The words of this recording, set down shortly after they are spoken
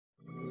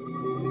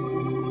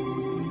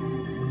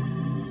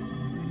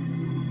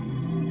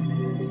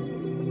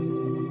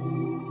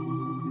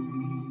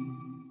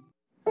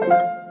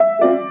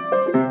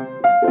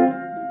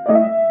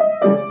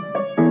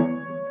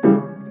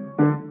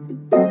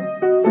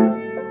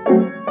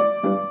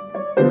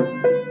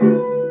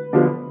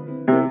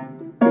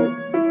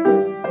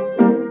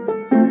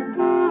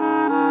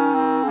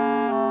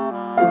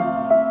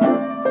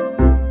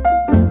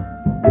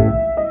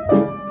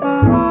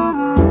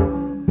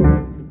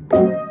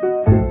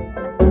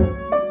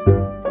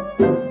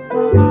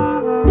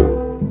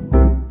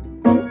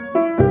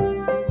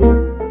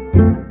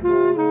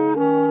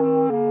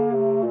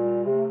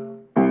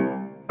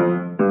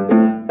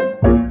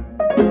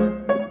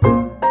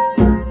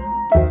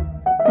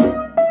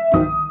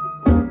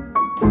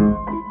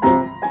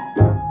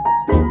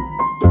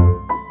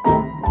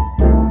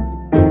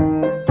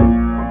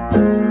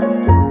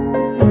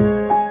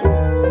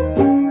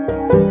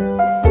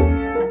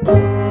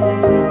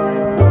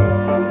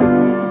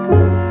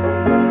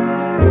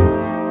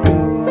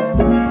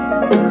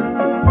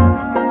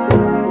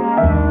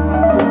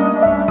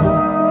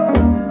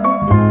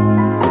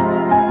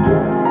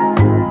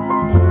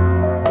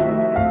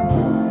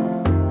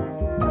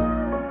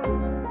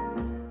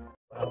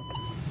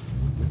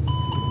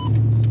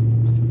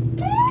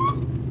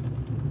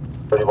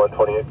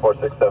3128,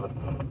 467.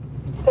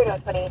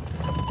 3128.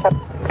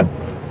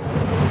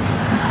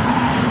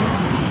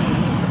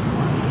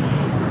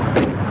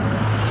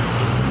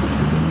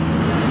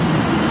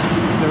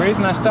 The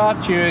reason I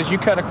stopped you is you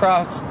cut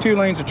across 2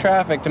 lanes of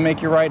traffic to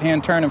make your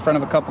right-hand turn in front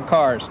of a couple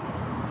cars.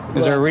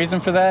 Is there a reason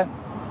for that?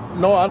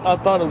 No, I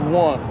thought it was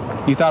one.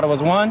 You thought it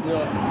was one?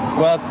 Yeah.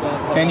 Well,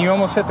 and you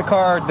almost hit the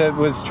car that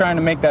was trying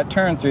to make that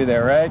turn through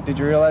there, right? Did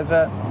you realize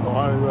that? No,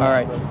 I didn't All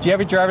realize right. that. Do you have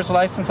your driver's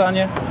license on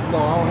you? No,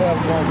 I don't have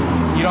one.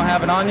 You don't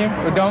have it on you?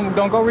 Or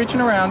don't go reaching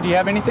around. Do you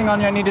have anything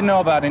on you I need to know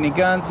about? Any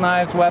guns,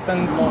 knives,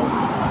 weapons? No.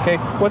 Okay.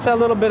 What's that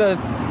little bit of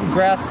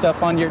grass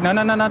stuff on your? No.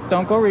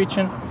 Don't go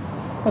reaching.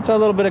 What's that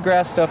little bit of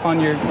grass stuff on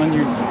your On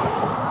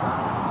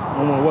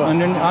my what? on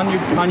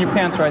your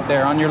pants right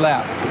there on your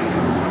lap?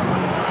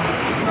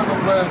 No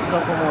grass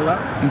stuff on my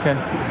lap. Okay.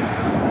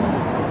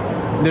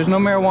 There's no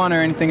marijuana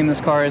or anything in this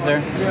car, is there?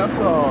 Yeah, it's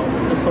one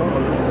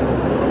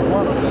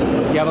of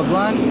them. You have a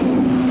blunt?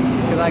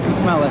 Because I can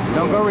smell it.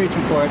 Don't go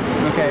reaching for it.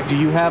 Okay. Do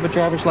you have a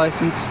driver's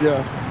license?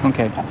 Yes.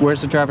 Okay. Where's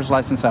the driver's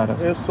license out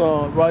of? It's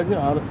right here.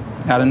 Out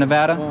of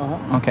Nevada?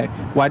 Uh-huh. Okay.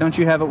 Why don't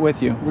you have it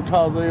with you?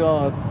 Because they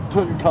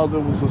took it because it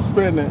was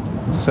suspended.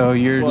 So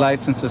your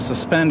license is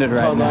suspended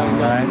right now,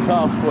 right?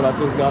 Child support. I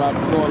just got out the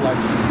door like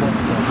 6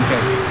 months ago.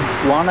 Okay.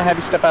 Well, I'm going to have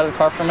you step out of the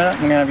car for a minute.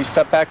 I'm going to have you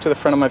step back to the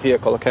front of my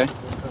vehicle, okay?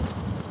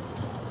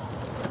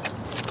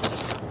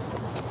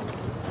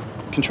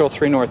 Control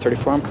 3 North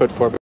 34, I'm code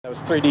 4. That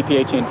was 3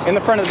 DP18. In the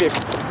front of the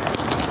vehicle.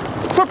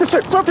 Foot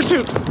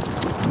pursuit!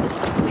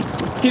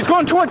 He's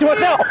going towards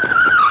hotel!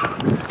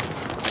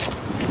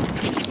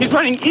 He's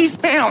running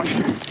eastbound!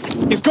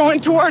 He's going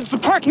towards the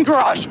parking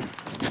garage!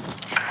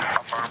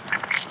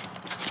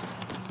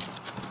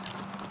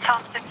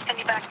 Tom 6, can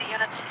you back the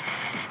unit?